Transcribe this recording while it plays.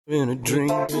In a dream,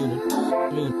 in a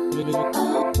dream,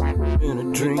 in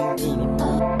a dream,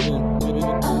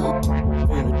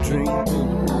 in a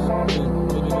dream,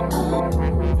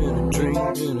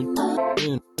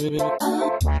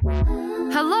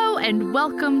 Hello and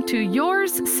welcome to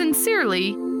yours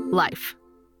sincerely, Life.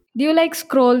 Do you like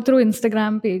scroll through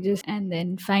Instagram pages and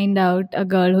then find out a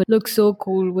girl who looks so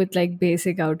cool with like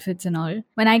basic outfits and all?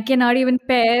 When I cannot even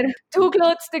pair two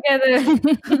clothes together.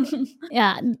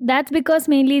 Yeah, that's because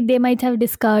mainly they might have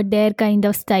discovered their kind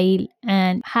of style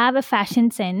and have a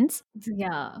fashion sense.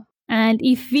 Yeah. And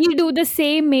if we do the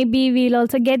same, maybe we'll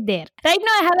also get there. Right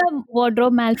now, I have a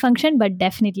wardrobe malfunction, but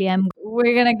definitely I'm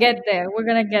We're gonna get there. We're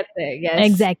gonna get there. Yes.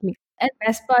 exactly. And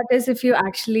best part is if you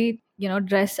actually,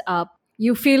 dress up,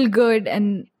 you feel good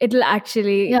and it'll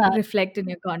actually Yeah. reflect in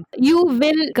your confidence. You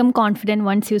will become confident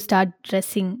once you start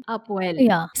dressing. Up well.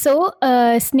 Yeah. So,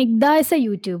 Snigdha is a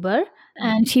YouTuber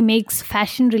and she makes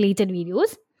fashion related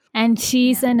videos. And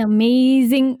she's an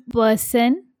amazing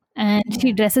person and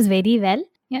she dresses very well.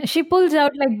 Yeah, she pulls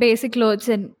out like basic clothes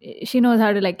and she knows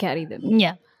how to like carry them.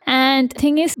 Yeah. And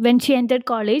thing is, when she entered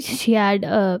college, she had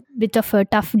a bit of a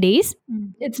tough days.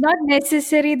 It's not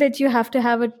necessary that you have to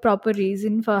have a proper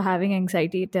reason for having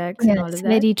anxiety attacks and all of Yes, that.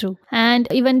 very true. And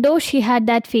even though she had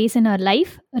that phase in her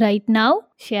life, right now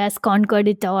she has conquered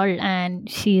it all, and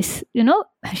she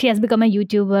has become a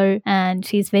YouTuber, and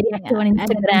she's very active on and an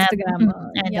Instagram. Instagrammer.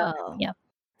 And Yeah. yeah,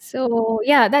 So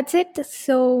yeah, that's it.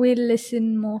 So we'll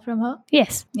listen more from her.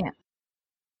 yes. Yeah.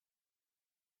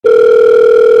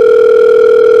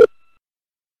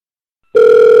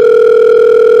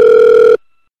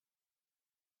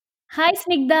 Hi,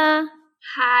 Snigdha.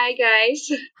 Hi guys,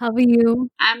 How are you?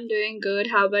 I'm doing good.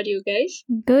 How about you guys?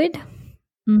 Good.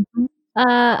 Mm-hmm.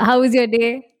 How was your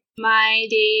day? My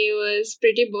day was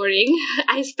pretty boring.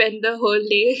 I spent the whole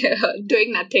day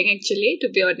doing nothing actually, to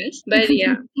be honest. But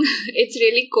yeah, it's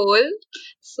really cold.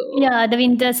 So Yeah, the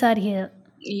winters are here.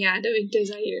 yeah, the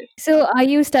winters are here. So are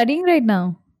you studying right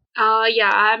now? Yeah,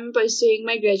 I'm pursuing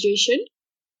my graduation.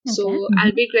 So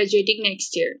I'll be graduating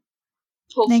next year.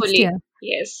 Hopefully. Next year.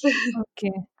 Yes.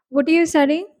 Okay. What are you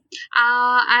studying?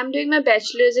 I'm doing my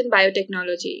bachelor's in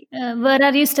biotechnology. Where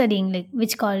are you studying? Like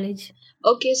which college?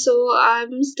 Okay, so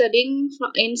I'm studying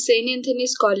in St.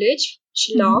 Anthony's College,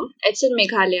 Shillong. It's in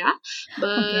Meghalaya,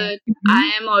 but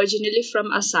I am originally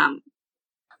from Assam.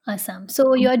 Assam.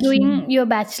 So you are doing your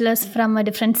bachelor's from a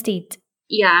different state.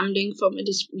 Yeah, I'm doing from a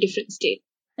different state.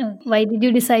 Why did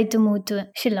you decide to move to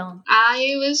Shillong?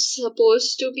 I was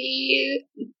supposed to be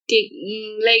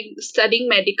like studying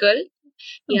medical.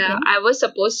 Yeah, Okay. I was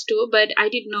supposed to, but I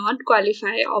did not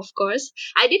qualify. Of course,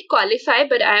 I did qualify,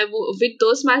 but with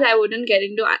those marks, I wouldn't get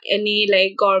into any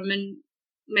like government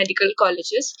medical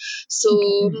colleges. So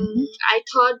I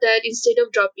thought that instead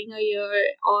of dropping a year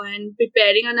and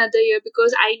preparing another year,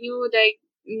 because I knew like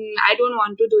I don't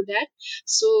want to do that.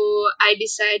 So I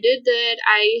decided that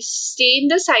I stay in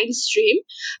the science stream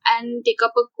and take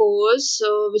up a course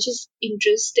which is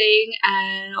interesting,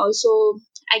 and also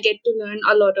I get to learn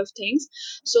a lot of things.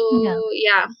 So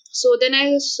yeah, so then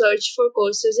I searched for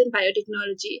courses in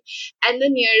biotechnology, and the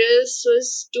nearest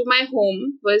was to my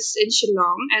home was in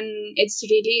Shillong, and it's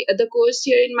really the course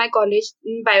here in my college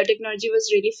in biotechnology was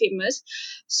really famous.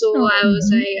 So I was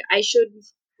like, I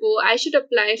should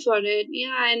apply for it.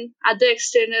 Yeah, and other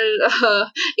external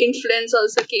influence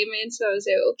also came in, so I was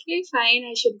like, okay, fine,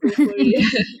 I should go for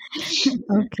it.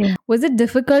 Okay. Was it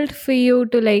difficult for you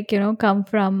to come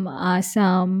from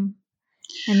Assam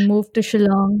and move to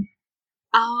Shillong?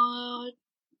 uh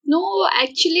No,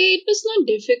 actually, it was not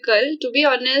difficult. To be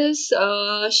honest,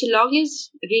 Shillong is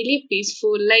really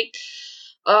peaceful. Like,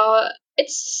 uh,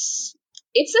 it's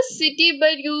it's a city,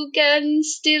 but you can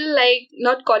still like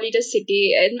not call it a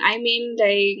city. And I mean,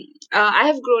 like, I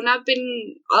have grown up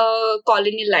in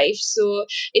colony life, so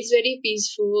it's very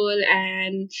peaceful,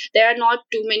 and there are not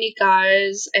too many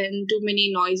cars and too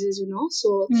many noises, you know.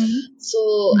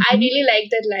 So I really like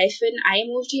that life. When I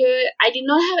moved here, I did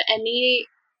not have any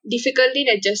difficulty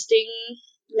in adjusting.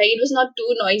 Like, it was not too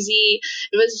noisy,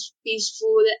 it was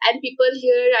peaceful, and people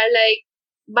here are like,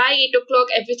 by 8 o'clock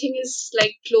everything is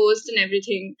like closed and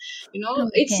everything, you know.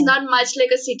 It's not much like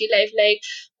a city life. Like,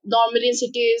 normally in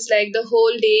cities, like the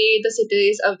whole day the city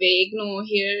is awake. No,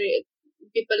 here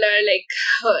people are like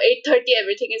 8:30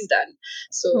 everything is done.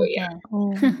 So yeah.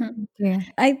 Oh, okay.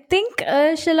 I think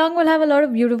Shillong will have a lot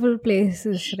of beautiful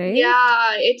places, right?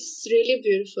 Yeah, it's really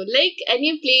beautiful. Like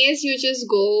any place you just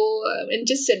go and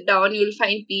just sit down, you'll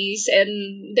find peace,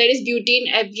 and there is beauty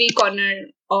in every corner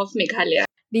of Meghalaya.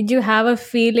 Did you have a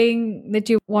feeling that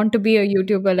you want to be a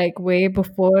YouTuber like way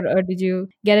before, or did you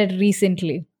get it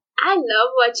recently? I love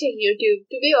watching YouTube.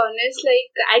 To be honest, like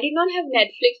I did not have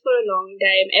Netflix for a long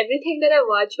time. Everything that I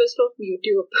watched was from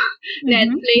YouTube.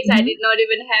 Netflix, I did not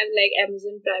even have like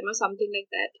Amazon Prime or something like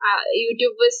that.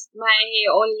 YouTube was my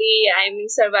only,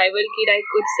 survival kit, I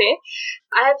could say.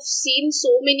 I have seen so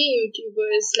many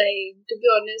YouTubers, like to be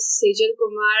honest, Sejal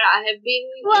Kumar. I have been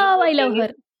in Wow, her I love journey.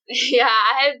 her. Yeah,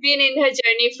 I have been in her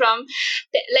journey from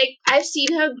like I've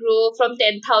seen her grow from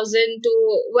 10,000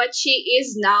 to what she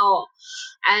is now.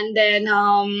 And then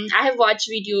I have watched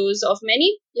videos of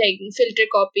many like filter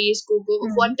copies, Google,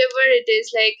 whatever it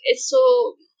is. Like it's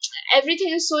so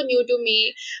everything is so new to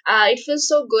me. It feels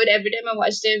so good every time I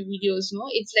watch their videos. No,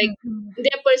 it's like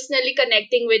they're personally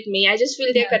connecting with me. I just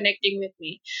feel they're Yeah, connecting with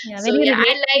me. yeah, So very yeah, I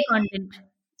relatable like. content.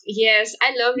 Yes,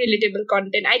 I love relatable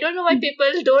content. I don't know why people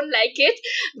don't like it,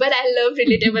 but I love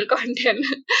relatable content.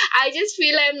 I just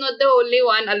feel I'm not the only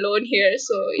one alone here.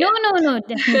 So No, yeah. no, no,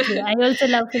 definitely. I also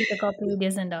love filter copy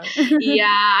videos and all. Yeah,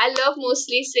 I love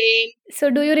mostly saying,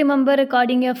 So, do you remember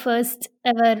recording your first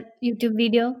ever YouTube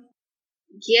video?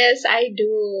 yes, I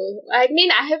do. I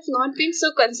mean, I have not been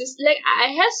so consistent. Like, I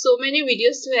have so many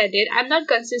videos to edit. I'm not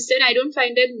consistent. I don't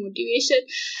find that motivation.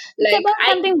 It's Like, about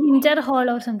something winter haul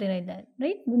or something like that,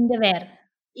 right? Winter wear.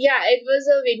 yeah, it was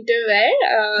a winter wear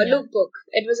Yeah. lookbook.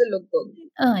 It was a lookbook.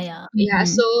 Oh, yeah. Yeah,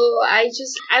 so I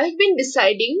had been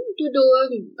deciding to do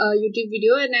a YouTube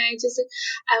video, and I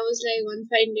was like, one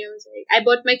fine day, I was like, I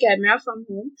bought my camera from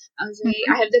home. I was like,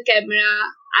 I have the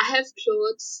camera, I have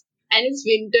clothes, and it's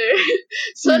winter.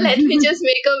 So let me just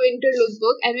make a winter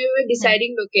lookbook. And we were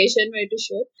deciding location where to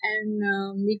shoot. And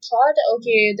we thought,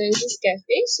 okay, there's this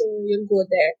cafe, so we'll go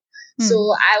there. So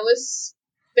I was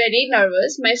very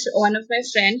nervous. One of my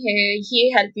friend,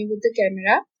 he helped me with the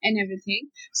camera and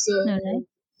everything. So Alright.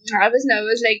 I was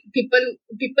nervous. Like people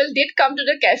did come to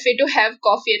the cafe to have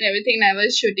coffee and everything. And I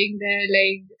was shooting there,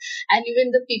 like, and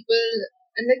even the people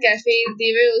in the cafe,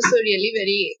 they were also really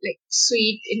very like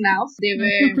sweet enough. They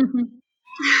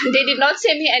did not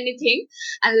say me anything.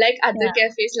 Unlike other Yeah.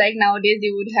 cafes, like nowadays,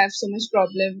 they would have so much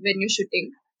problem when you're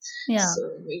shooting. Yeah.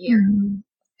 So yeah.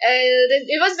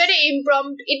 It was very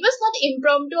impromptu. It was not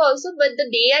impromptu also, but the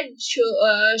day I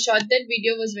shot that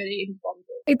video was very impromptu.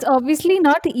 It's obviously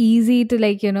not easy to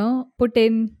like, put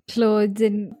in clothes,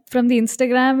 and from the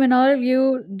Instagram and all,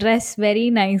 you dress very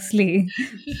nicely.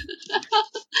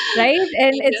 Right?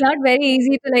 And it's Yeah. not very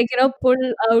easy to like,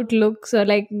 pull out looks or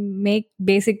like make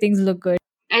basic things look good.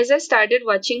 As I started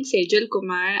watching Sejal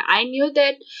Kumar, I knew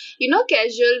that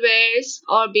casual wears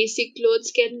or basic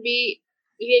clothes can be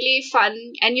really fun,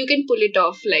 and you can pull it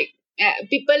off. Like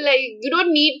people, like, you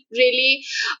don't need really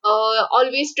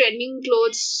always trending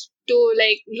clothes to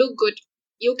like look good.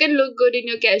 You can look good in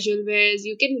your casual wears.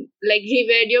 You can like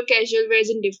rewear your casual wears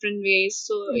in different ways.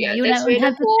 So Yeah, yeah, you that's don't where the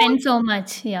have to whole spend so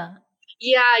much. Yeah.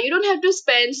 yeah, you don't have to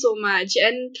spend so much.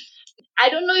 And I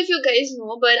don't know if you guys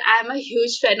know, but I'm a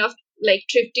huge fan of like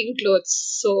thrifting clothes.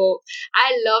 So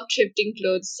I love thrifting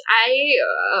clothes. I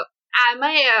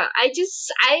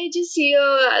just see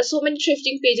so many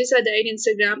thrifting pages are there in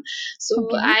Instagram. So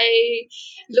Okay. I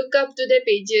look up to their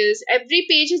pages. Every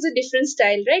page is a different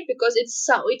style, right? Because it's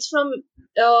from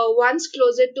one's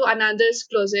closet to another's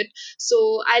closet.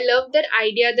 So I love that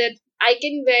idea that I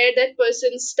can wear that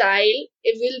person's style.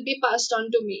 It will be passed on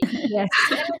to me. Yes.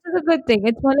 And which is a good thing.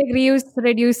 It's more like reuse,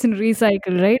 reduce, and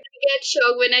recycle, right? Get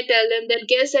shocked when I tell them that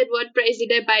guess at what price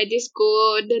did I buy this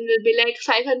coat? Then they'll be like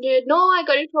 500. No, I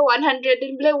got it for 100.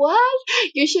 They'll be like, what?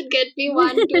 You should get me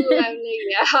one too. I'm like,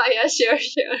 yeah, yeah, sure,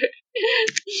 sure.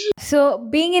 So,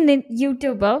 being an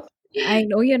YouTuber, I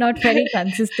know you're not very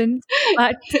consistent,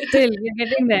 but still, you're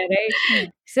getting there, right? Yeah.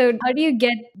 So, how do you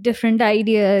get different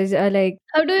ideas? Or like,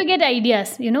 How do you get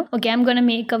ideas? Okay, I'm gonna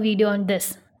make a video on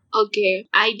this. Okay,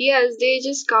 ideas, they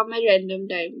just come at random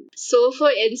time. So for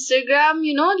Instagram,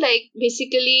 like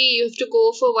basically you have to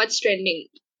go for what's trending.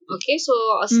 Okay, so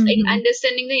in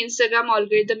understanding the Instagram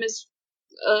algorithm is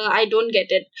I don't get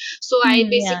it. So I Yeah.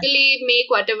 basically make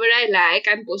whatever I like.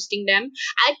 I'm posting them.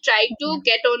 I try Yeah. to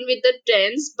get on with the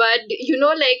trends, but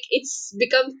like it's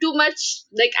become too much.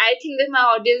 Like I think that my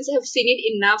audience have seen it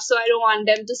enough, so I don't want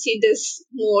them to see this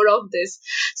more of this.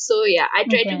 So yeah, I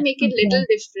try to Okay. make it little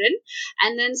different.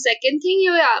 And then second thing,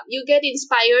 you get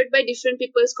inspired by different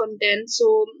people's content.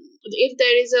 So if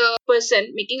there is a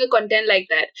person making a content like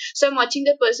that, so I'm watching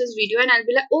the person's video and I'll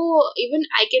be like, oh, even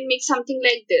I can make something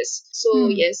like this. So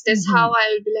yes, that's how I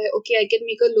will be like, okay, I can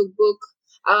make a lookbook.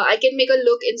 I can make a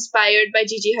look inspired by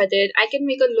Gigi Hadid. I can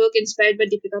make a look inspired by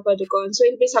Deepika Padukone. So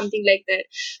it'll be something like that.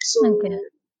 So Okay.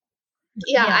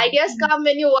 Yeah, Yeah. ideas come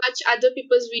when you watch other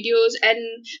people's videos, and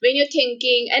when you're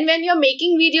thinking, and when you're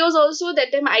making videos also,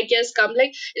 that time ideas come.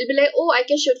 Like, it'll be like, oh, I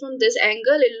can shoot from this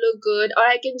angle, it'll look good, or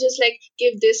I can just like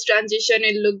give this transition,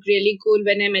 it'll look really cool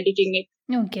when I'm editing it.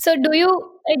 Okay. So do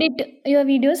you edit your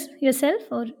videos yourself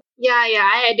or? Yeah,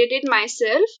 I edit it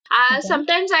myself. Okay.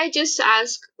 Sometimes I just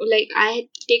ask, like, I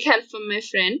take help from my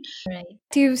friend. Right.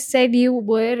 You said you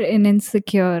were in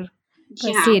Insecure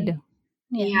Yeah, kid.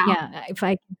 Yeah. yeah. Yeah, if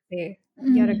I can say.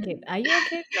 You're a Mm. kid. Are you a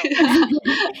kid?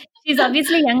 No. She's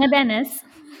obviously younger than us.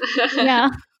 Yeah.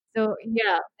 So,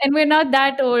 yeah. And we're not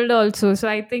that old also. So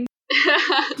I think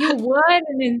you were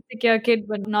an Insecure kid,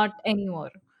 but not anymore.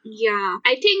 Yeah,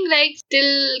 I think like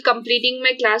till completing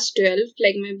my class 12,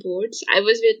 like my boards, I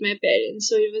was with my parents,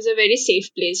 so it was a very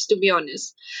safe place, to be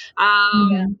honest.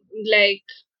 Yeah. Like,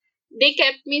 they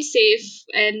kept me safe,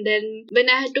 and then when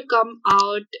I had to come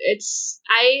out, it's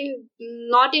I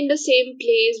not in the same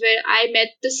place where I met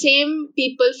the same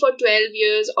people for 12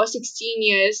 years or 16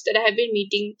 years that I have been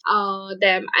meeting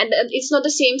them, and it's not the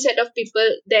same set of people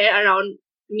there around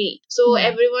me. So Yeah.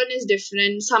 everyone is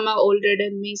different. Some are older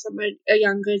than me, some are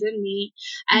younger than me,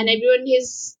 and Mm.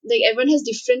 everyone has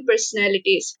different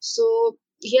personalities. So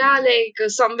yeah, like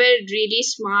some were really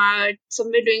smart, some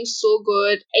were doing so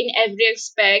good in every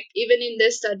aspect, even in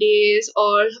their studies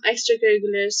or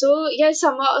extracurricular. So yeah,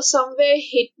 somewhere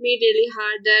hit me really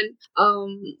hard.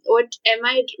 And what am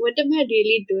I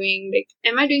really doing? Like,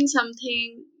 am I doing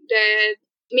something that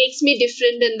makes me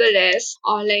different than the rest,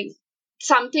 or like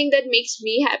something that makes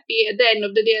me happy? At the end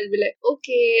of the day, I'll be like,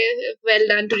 okay, well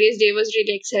done. Today's day was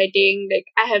really exciting. Like,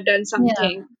 I have done Yeah.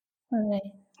 something. All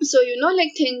right. So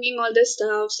like thinking all the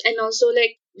stuffs, and also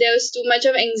like there was too much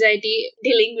of anxiety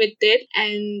dealing with it,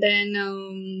 and then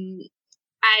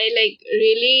I like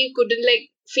really couldn't like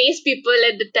face people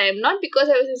at the time, not because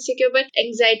I was insecure, but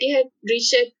anxiety had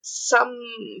reached at some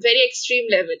very extreme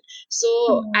level. So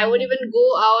I would even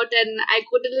go out, and I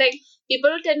couldn't like, people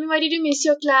would tell me, why did you miss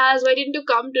your class, why didn't you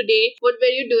come today, what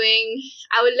were you doing?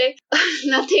 I would like,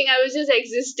 nothing, I was just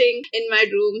existing in my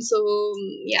room. So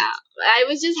yeah, I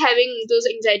was just having those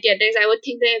anxiety attacks. I would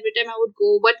think that every time I would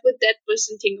go, what would that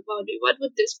person think about me, what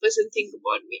would this person think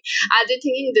about me, are they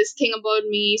thinking this thing about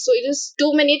me? So it was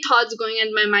too many thoughts going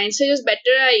in my mind. So it was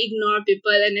better I ignore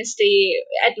people and I stay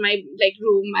at my like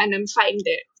room, and I'm fine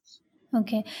there.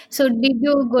 Okay. So did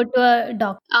you go to a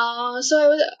doctor?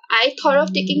 So I thought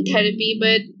of taking therapy,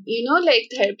 but like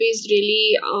therapy is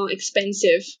really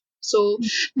expensive. So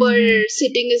per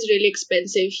sitting is really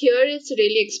expensive. Here it's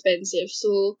really expensive.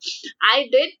 So I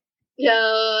did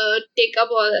take up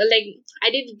all, like,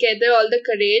 I did gather all the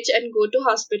courage and go to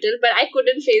hospital, but I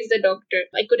couldn't face the doctor.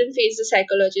 I couldn't face the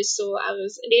psychologist. So I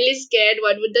was really scared.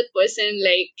 What would that person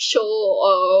like show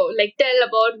or like tell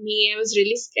about me? I was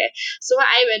really scared. So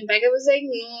I went back. I was like,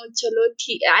 no, chalo,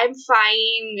 I'm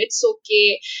fine. It's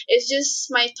okay. It's just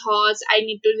my thoughts. I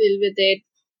need to deal with it.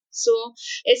 So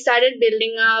it started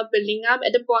building up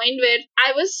at the point where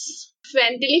I was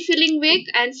mentally feeling weak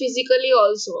and physically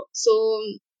also. So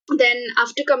then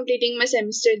after completing my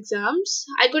semester exams,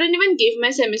 I couldn't even give my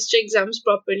semester exams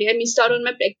properly. I missed out on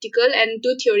my practical and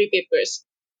 2 theory papers.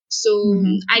 So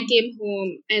I came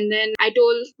home, and then I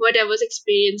told what I was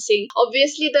experiencing.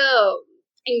 Obviously the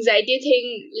anxiety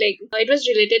thing, like, it was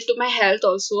related to my health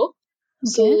also.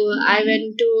 So Okay. I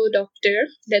went to doctor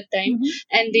that time, Mhm.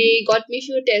 and they got me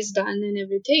few tests done and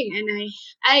everything. And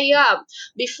I yeah,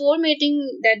 before meeting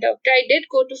that doctor, I did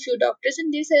go to few doctors,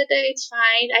 and they said that it's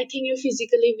fine. I think you're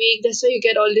physically weak, that's why you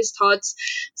get all these thoughts.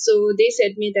 So they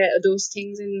said me that those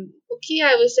things, and okay,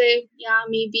 I was like, yeah,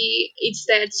 maybe it's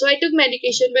that. So I took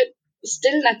medication, but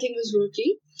still nothing was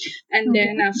working. And Okay.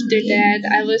 then after that,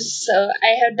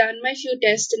 I had done my few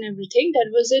tests and everything.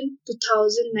 That was in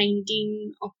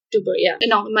 2019 October, yeah, in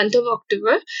month of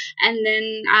October. And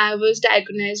then I was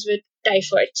diagnosed with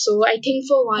typhoid. So I think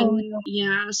for Oh,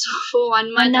 no. so for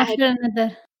 1 month One I had after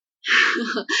another.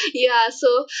 yeah.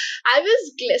 So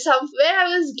somewhere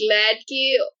I was glad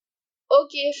ki,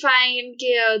 okay, fine,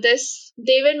 ki, this,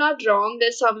 they were not wrong,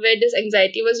 that somewhere this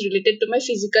anxiety was related to my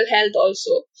physical health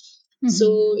also.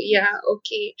 So yeah,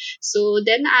 okay. So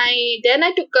then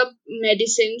I took up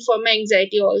medicine for my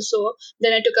anxiety also.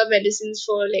 Then I took up medicines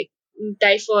for like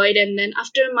typhoid, and then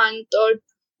after a month, or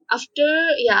after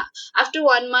yeah after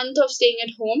 1 month of staying at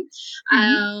home,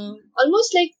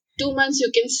 almost like 2 months,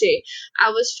 you can say, I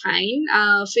was fine,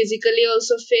 physically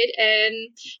also fit.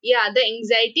 And yeah, the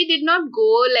anxiety did not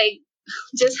go like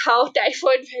just how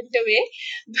typhoid went away,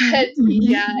 but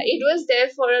yeah, it was there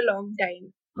for a long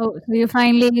time. Oh, so you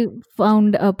finally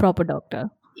found a proper doctor.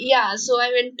 Yeah, so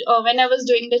I went when I was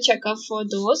doing the checkup for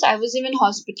those. I was even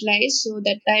hospitalized. So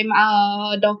that time,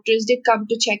 doctors did come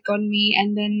to check on me,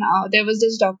 and then there was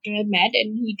this doctor I met,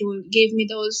 and he gave me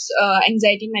those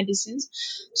anxiety medicines.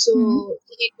 So Mhm.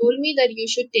 he told me that you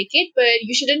should take it, but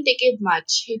you shouldn't take it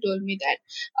much. He told me that.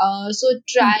 So Okay.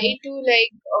 try to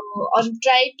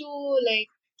like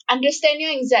understand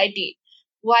your anxiety.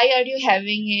 Why are you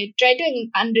having it? Try to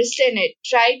understand it.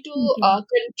 Try to Okay.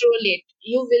 control it.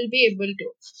 You will be able to.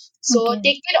 So Okay.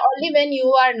 take it only when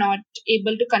you are not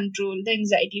able to control the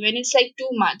anxiety, when it's like too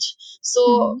much. So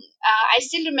Mhm. I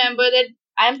still remember that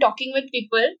I'm talking with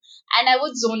people and I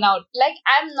would zone out. Like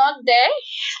I'm not there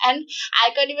and I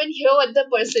can't even hear what the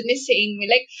person is saying me.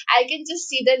 Like I can just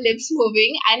see the lips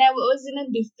moving and I was in a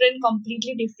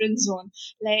completely different zone.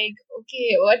 Like, okay,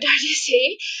 what are they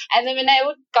saying? And then when I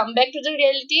would come back to the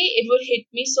reality, it would hit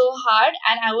me so hard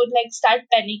and I would like start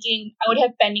panicking. I would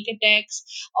have panic attacks,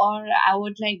 or I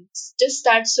would like just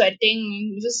start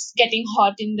sweating, just getting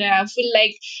hot in there. I feel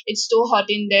like it's too hot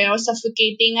in there or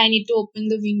suffocating. I need to open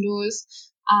the windows.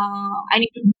 I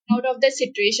need to get out of the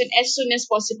situation as soon as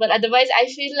possible. Otherwise, I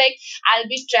feel like I'll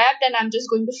be trapped and I'm just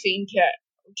going to faint here.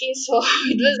 Okay, so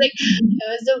it was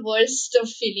the worst of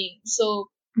feeling. So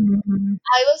Mhm.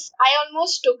 I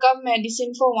almost took up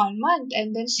medicine for 1 month,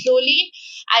 and then slowly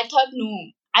I thought, no,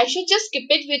 I should just keep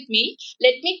it with me.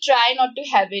 Let me try not to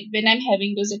have it when I'm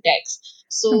having those attacks.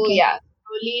 So Okay. yeah,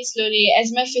 slowly,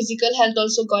 as my physical health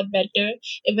also got better,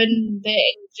 Mhm. even the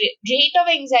rate of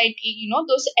anxiety,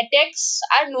 those attacks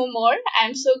are no more.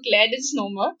 I'm so glad it's no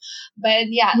more. But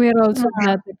yeah, We're also Yeah.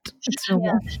 glad that it's no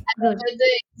yeah, more. Good. but the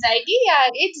anxiety, yeah,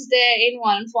 it's there in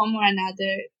one form or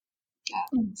another.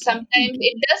 Okay. Sometimes Okay.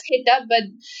 it does hit up, but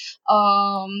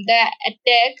the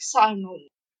attacks are no.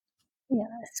 Yeah.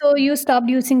 So you stopped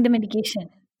using the medication.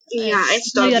 Yeah, I No,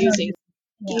 stopped you're not using. using.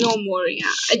 Yeah. No more.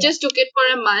 Yeah, I Yeah. just took it for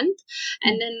a month,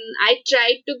 and Mm. then I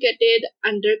tried to get it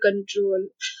under control.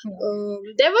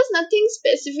 Yeah. There was nothing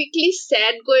specifically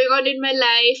sad going on in my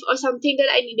life, or something that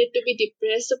I needed to be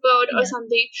depressed about, or Yeah.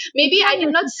 something. It's Maybe not I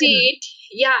did not see necessary. it.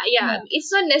 Yeah, yeah, Yeah.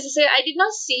 it's not necessary. I did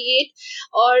not see it,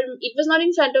 or it was not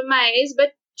in front of my eyes,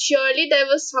 but surely there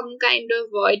was some kind of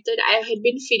void that I had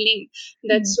been feeling. Mm.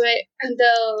 That's why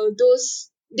those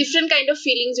different kind of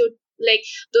feelings would like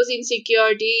those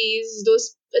insecurities,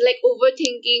 those like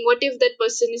overthinking. What if that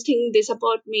person is thinking this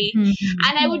about me? Mhm.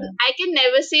 And Yeah. I can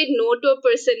never say no to a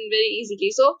person very easily.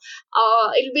 So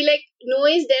it'll be like no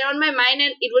is there on my mind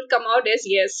and it would come out as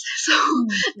yes. So Mm.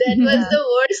 that was Yeah. the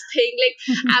worst thing. Like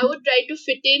I would try to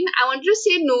fit in. I want to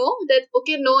say no, that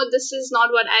okay, no, this is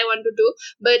not what I want to do,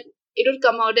 but it would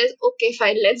come out as okay,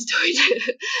 fine, let's do it.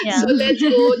 So Yeah. let's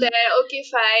go there. Okay,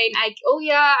 fine. Oh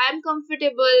yeah, I'm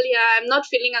comfortable. Yeah, I'm not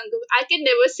feeling uncomfortable. I can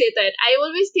never say that. I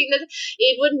always think that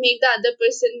it would make the other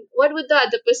person. What would the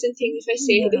other person think if I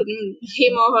say Yeah.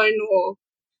 him or her no?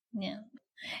 Yeah.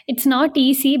 It's not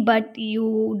easy, but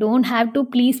you don't have to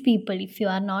please people. If you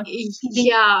are not feeling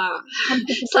Yeah,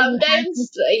 comfortable, you have to sometimes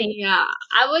stay. yeah,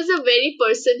 I was a very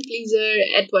person pleaser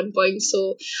at one point,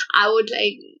 so I would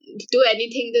like do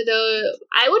anything that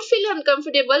I would feel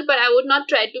uncomfortable, but I would not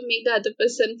try to make the other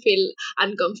person feel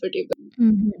uncomfortable.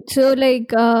 Mhm. So,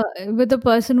 like, with a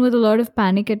person with a lot of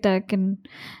panic attack and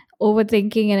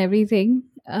overthinking and everything,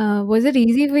 was it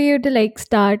easy for you to like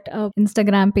start a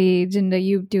Instagram page and a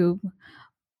YouTube,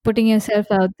 putting yourself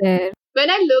out there? When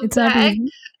I look It's not back,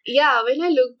 easy. yeah, when I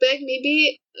look back,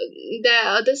 maybe the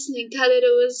other Snigdha that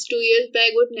was 2 years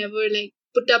back would never like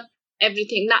put up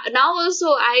everything. Now also,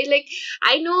 I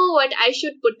know what I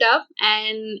should put up,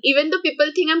 and even though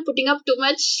people think I'm putting up too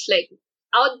much, like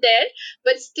out there,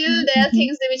 but still there are Mhm.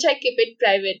 things which I keep it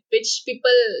private, which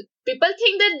people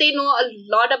think that they know a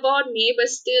lot about me, but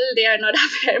still they are not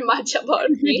aware much about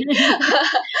me.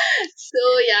 So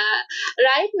yeah,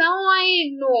 right now I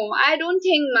know I don't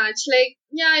think much. Like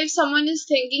yeah, if someone is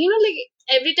thinking, like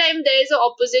every time there is a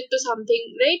opposite to something,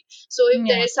 right? So if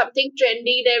there Yeah. is something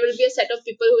trendy, there will be a set of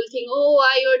people who will think, oh,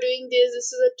 why you're doing this, this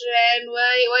is a trend,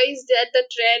 why is that the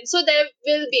trend? So there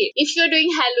will be, if you're doing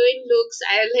Halloween looks,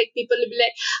 I like people will be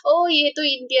like, oh ye to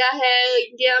India hai,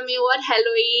 India mein what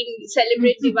Halloween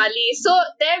celebrate Diwali. So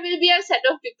there will be a set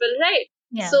of people, right?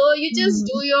 Yeah. So you just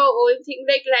do Mhm. your own thing.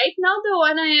 Like right now, the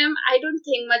one I am, I don't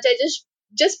think much. I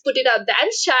just put it out there.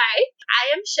 I'm shy. I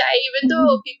am shy, even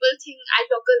though Mhm. people think I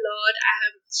talk a lot.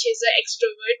 She's an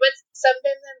extrovert, but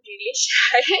sometimes I'm really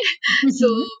shy. So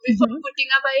before Mhm.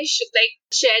 putting up, I should like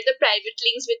share the private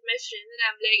links with my friends, and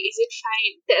I'm like, is it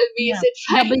fine? Tell me, is Yeah. it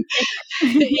Double fine? check.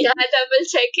 Yeah, double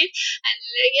check it, and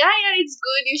like, yeah, it's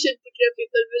good. You should put your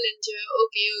people will enjoy.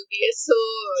 Okay, okay. So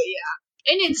yeah.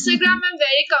 In Instagram, I'm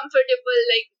very comfortable.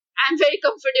 Like I'm very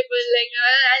comfortable. Like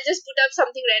I'll just put up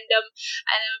something random,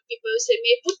 and people say,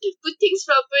 "May put things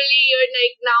properly. You're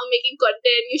like now making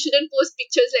content. You shouldn't post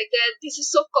pictures like that. This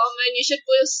is so common. You should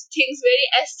post things very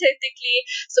aesthetically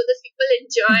so that people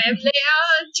enjoy." I'm like,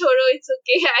 "Oh, choro, it's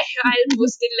okay. I'll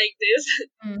post it like this."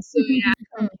 So yeah.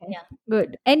 Okay.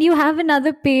 Good. And you have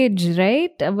another page,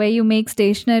 right? Where you make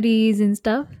stationaries and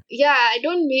stuff? Yeah, I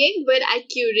don't make, but I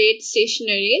curate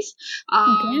stationaries.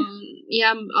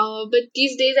 Yeah, but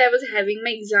these days I was having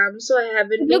my exams, so I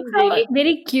haven't It been looks really.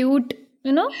 very cute,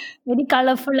 very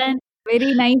colorful and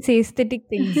Very nice aesthetic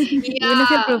things. Even if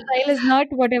your Yeah. profile is not,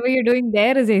 whatever you're doing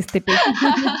there is aesthetic.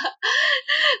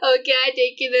 Okay, I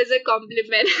take it as a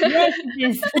compliment.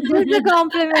 yes, It is a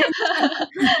compliment.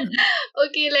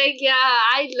 Okay, like yeah,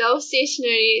 I love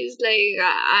stationaries. Like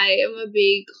I am a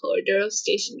big hoarder of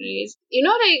stationaries.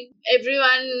 Like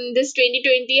everyone, this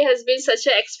 2020 has been such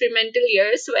an experimental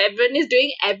year, so everyone is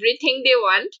doing everything they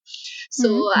want. So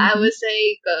I was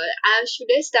like, should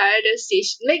I start a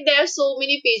station? Like there are so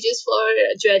many pages for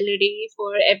jewelry,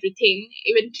 for everything,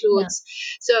 even clothes.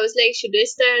 So I was like, should I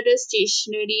start a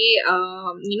stationery,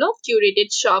 curated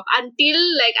shop until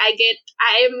like I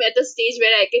am at a stage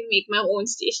where I can make my own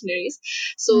stationeries.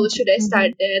 So should I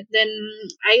start that? Then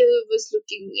I was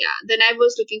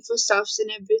looking for stuffs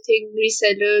and everything,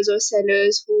 resellers or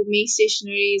sellers who make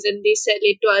stationeries and they sell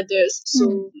it to others.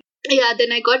 So yeah,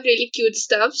 then I got really cute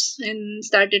stuffs and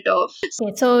started off.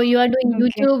 Okay, so you are doing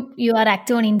Okay. YouTube, you are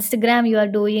active on Instagram, you are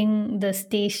doing the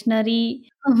stationery.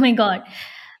 Oh my God.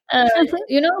 Uh,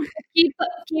 you know, keep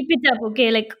it up, okay?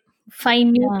 Like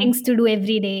find new Yeah. things to do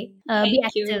every day. Be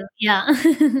Thank you. active. Yeah.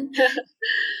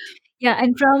 Yeah.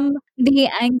 And from the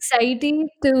anxiety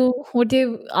to what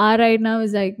you are right now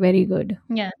is like very good.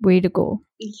 Yeah. Way to go.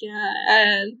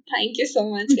 Yeah, thank you so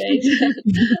much, guys.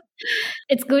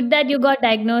 It's good that you got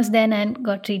diagnosed then and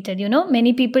got treated.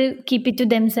 Many people keep it to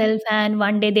themselves and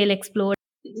one day they'll explode.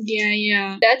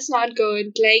 Yeah. That's not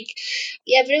good. Like,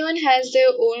 everyone has their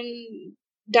own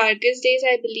darkest days,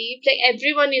 I believe. Like,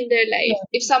 everyone in their life. Yeah.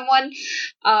 If someone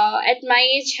at my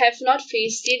age have not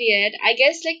faced it yet, I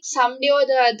guess, like, someday or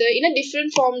the other, in a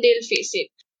different form, they'll face it.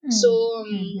 So,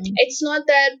 it's not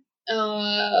that.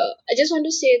 I just want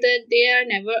to say that they are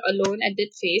never alone at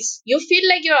that phase. You feel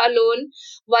like you're alone.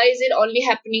 Why is it only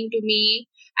happening to me?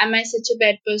 Am I such a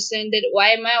bad person that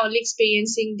why am I only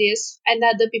experiencing this and the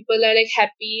other people are like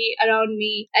happy around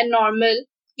me and normal?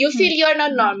 You feel you're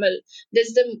not normal.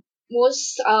 That's the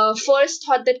most first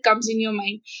thought that comes in your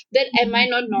mind, that am I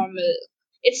not normal?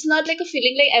 It's not like a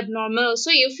feeling like abnormal.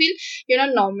 Also, you feel you're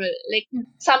not normal. Like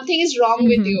something is wrong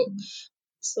with you.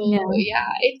 So Yeah.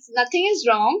 it's nothing is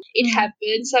wrong. It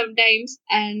happens sometimes,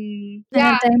 and And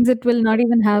at times it will not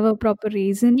even have a proper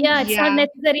reason. Yeah, it's not Yeah.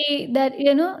 necessary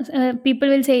that, people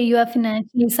will say you are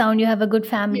financially sound, you have a good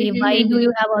family. Why do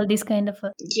you have all this kind of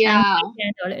Yeah. anxiety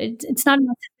and all? It's not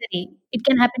necessary. It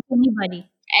can happen to anybody.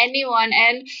 Anyone,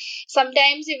 and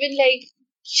sometimes even like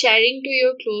sharing to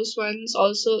your close ones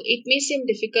also, it may seem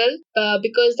difficult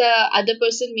because the other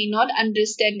person may not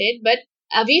understand it, but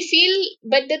we feel,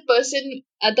 but that person,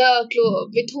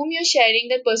 with whom you're sharing,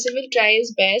 that person will try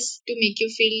his best to make you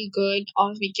feel good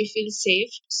or make you feel safe.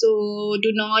 So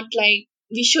do not like,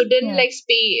 we shouldn't Yeah. like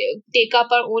take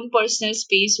up our own personal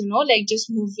space, like just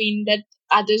move in that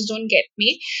others don't get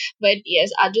me. But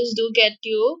yes, others do get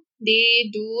you. They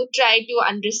do try to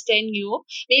understand you.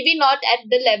 Maybe not at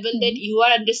the level that you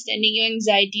are understanding your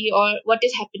anxiety or what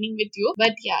is happening with you,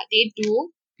 but yeah, they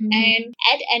do. And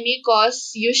at any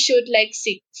cost, you should like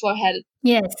seek for help.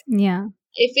 Yes. Yeah.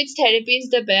 If it's therapy is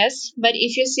the best, but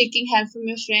if you're seeking help from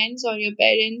your friends or your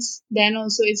parents, then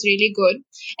also it's really good.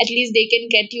 At least they can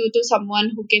get you to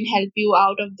someone who can help you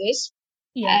out of this.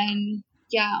 Yeah. And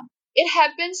yeah, it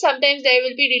happens. Sometimes there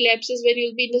will be relapses when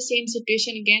you'll be in the same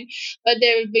situation again, but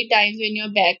there will be times when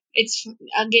you're back. It's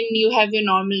again, you have your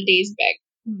normal days back.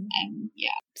 And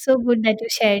yeah. So good that you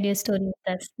shared your story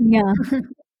with us. Yeah.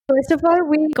 First of all,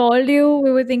 we called you.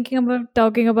 We were thinking about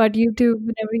talking about YouTube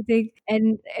and everything,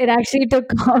 and it actually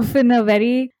took off in a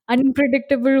very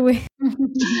unpredictable way.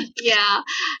 Yeah,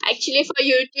 actually, for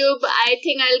YouTube, I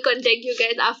think I'll contact you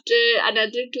guys after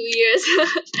another 2 years.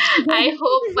 I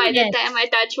hope by the Yes. time I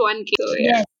touch 1K. So,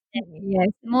 yeah, Yes. Yes.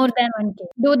 More than 1K.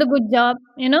 Do the good job,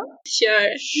 sure.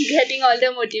 Getting all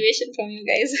the motivation from you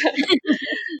guys.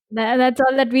 That's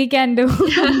all that we can do.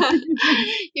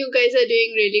 You guys are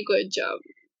doing really good job.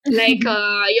 Like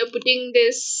you're putting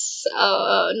this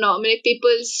normal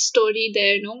people's story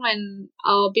there, and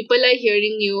people are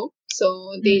hearing you,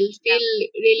 so they'll feel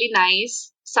really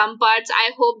nice. Some parts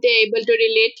I hope they're able to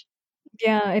relate.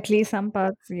 Yeah, at least some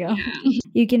parts. Yeah.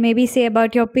 You can maybe say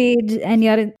about your page and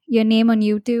your name on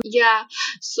YouTube. Yeah,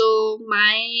 so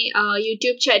my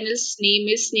YouTube channel's name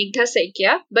is Snigdha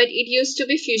Saikya, but it used to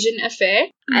be Fusion Affair,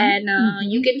 and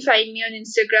you can find me on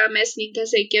Instagram as Snigdha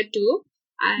Saikya too.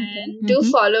 And do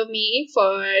follow me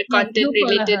for content do follow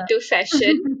related her. to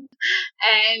fashion.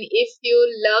 And if you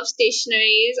love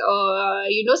stationaries or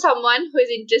you know someone who is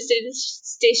interested in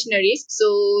stationaries, so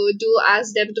do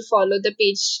ask them to follow the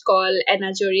page called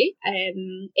Anajori,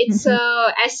 and it's a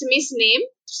Assamese name,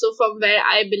 so from where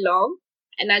I belong.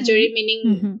 Anajori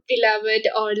meaning beloved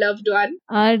or loved one.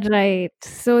 All right.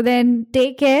 So then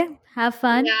take care. Have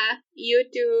fun. Yeah, you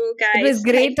too, guys. It was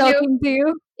great Thank you. talking to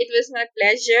you. It was my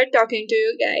pleasure talking to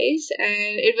you guys,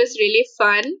 and it was really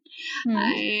fun.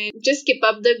 And just keep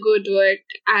up the good work.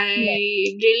 I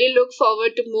really look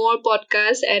forward to more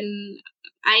podcasts, and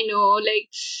I know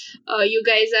you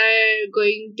guys are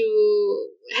going to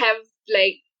have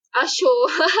like a show.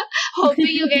 Hoping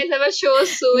you guys have a show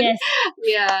soon. Yes.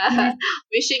 Yeah.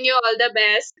 Wishing you all the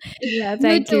best. Yeah,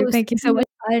 thank you. too. Thank you so much.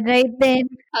 All right then.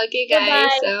 Okay, guys.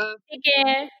 Bye-bye. Take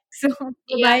care. So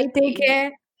Yeah. bye. Take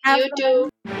care. Have You fun.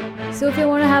 too. So if you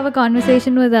want to have a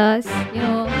conversation with us,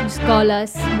 just call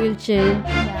us. We'll chill.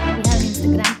 Yeah, we have an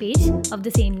Instagram page of the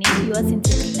same name, Yours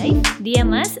Sincerely Life.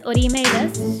 DM us or email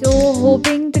us. So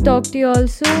hoping to talk to you all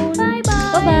soon. Bye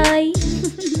bye.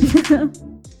 Bye bye.